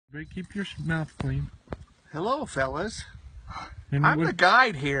Better keep your mouth clean. Hello, fellas. And I'm the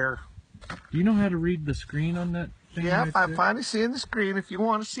guide here. Do you know how to read the screen on that thing? Yeah, right I'm there? finally seeing the screen. If you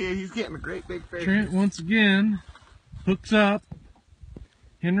want to see it, he's getting a great big fish. Trent once again hooks up.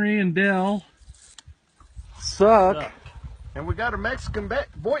 Henry and Dell suck. And we got a Mexican bait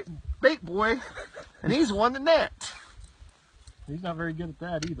boy, and he's won the net. He's not very good at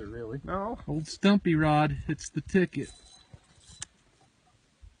that either, really. No. Old Stumpy Rod hits the ticket.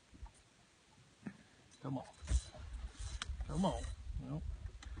 Come on. Come on. Nope.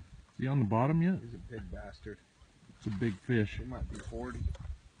 Is he on the bottom yet? He's a big bastard. It's a big fish. He might be 40.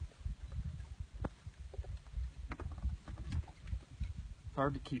 It's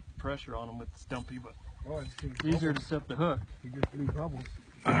hard to keep pressure on him with the Stumpy, but Oh, it's easier to set the hook. He just blew bubbles.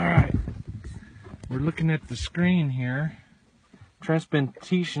 Alright. We're looking at the screen here. Trent's been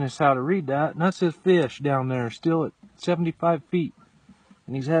teaching us how to read that, and that's his fish down there, still at 75 feet.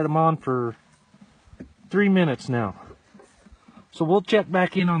 And he's had him on for 3 minutes now. So we'll check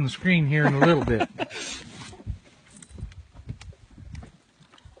back in on the screen here in a little bit. This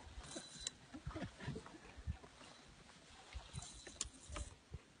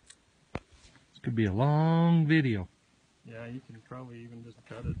could be a long video. Yeah, you can probably even just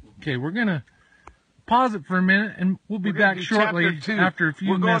cut it. Okay, we're gonna pause it for a minute, and we'll be back shortly after a few messages.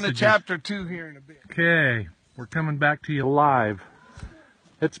 We're going to chapter 2 here in a bit. Okay, we're coming back to you live.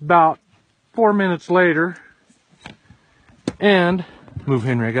 It's about 4 minutes later, and move,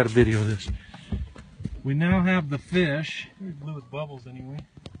 Henry. I got a video of this. We now have the fish. He blew his bubbles anyway.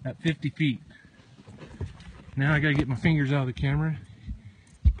 At 50 feet. Now I gotta get my fingers out of the camera.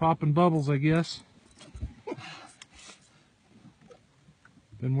 It's popping bubbles, I guess.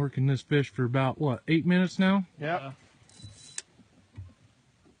 Been working this fish for about, what, 8 minutes now? Yep.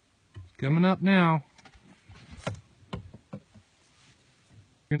 Coming up now.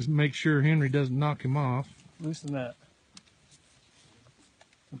 Gonna make sure Henry doesn't knock him off. Loosen that.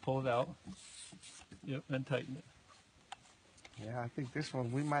 And pull it out. Yep, and tighten it. Yeah, I think this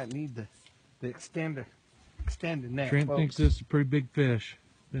one we might need the extended net. Trent folks. thinks this is a pretty big fish.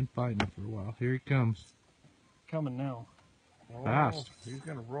 Been fighting it for a while. Here he comes. Coming now. Oh, Fast. He's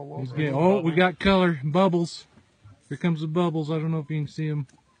gonna roll over. He's getting, oh, we got color, bubbles. Here comes the bubbles. I don't know if you can see them.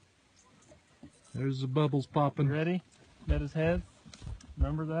 There's the bubbles popping. Ready? Met his head.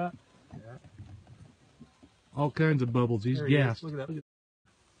 Remember that? Yeah. All kinds of bubbles. He's There he is. gassed. Look at that.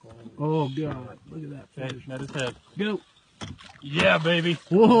 Oh God! Look at that Okay, fish. met his head. Go! Yeah, baby.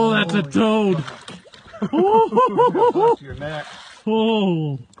 Whoa, that's a toad. Off your neck.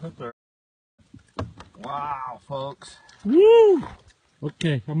 Oh! Wow, folks. Woo!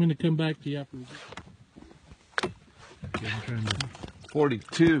 Okay, I'm gonna come back to you after. Okay, I'm trying to.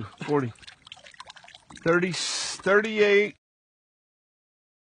 42, 40, 30, 38,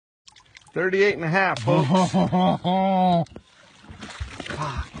 38 and a half, folks.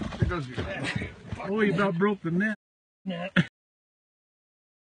 Fuck, there goes your net. Oh, you about broke the net.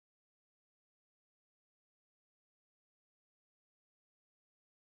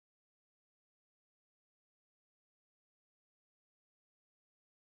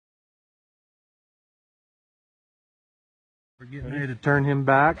 We're getting ready to turn him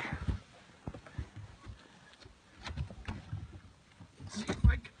back. See if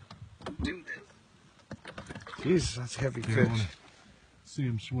I can do this. Jesus, that's a heavy I fish. wanna see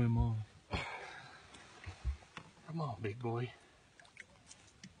him swim off. Come on, big boy.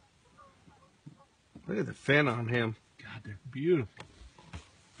 Look at the fin on him. God, they're beautiful.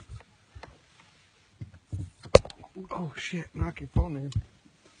 Oh shit, knock your phone in.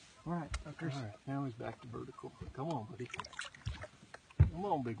 All right, fuckers. All right, now he's back to vertical. Come on, buddy. Come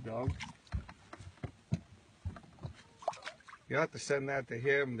on, big dog. You have to send that to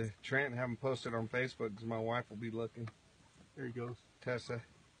him, to Trent, and have him posted on Facebook, because my wife will be looking. There he goes. Tessa.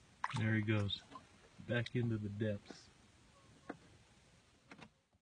 There he goes. Back into the depths.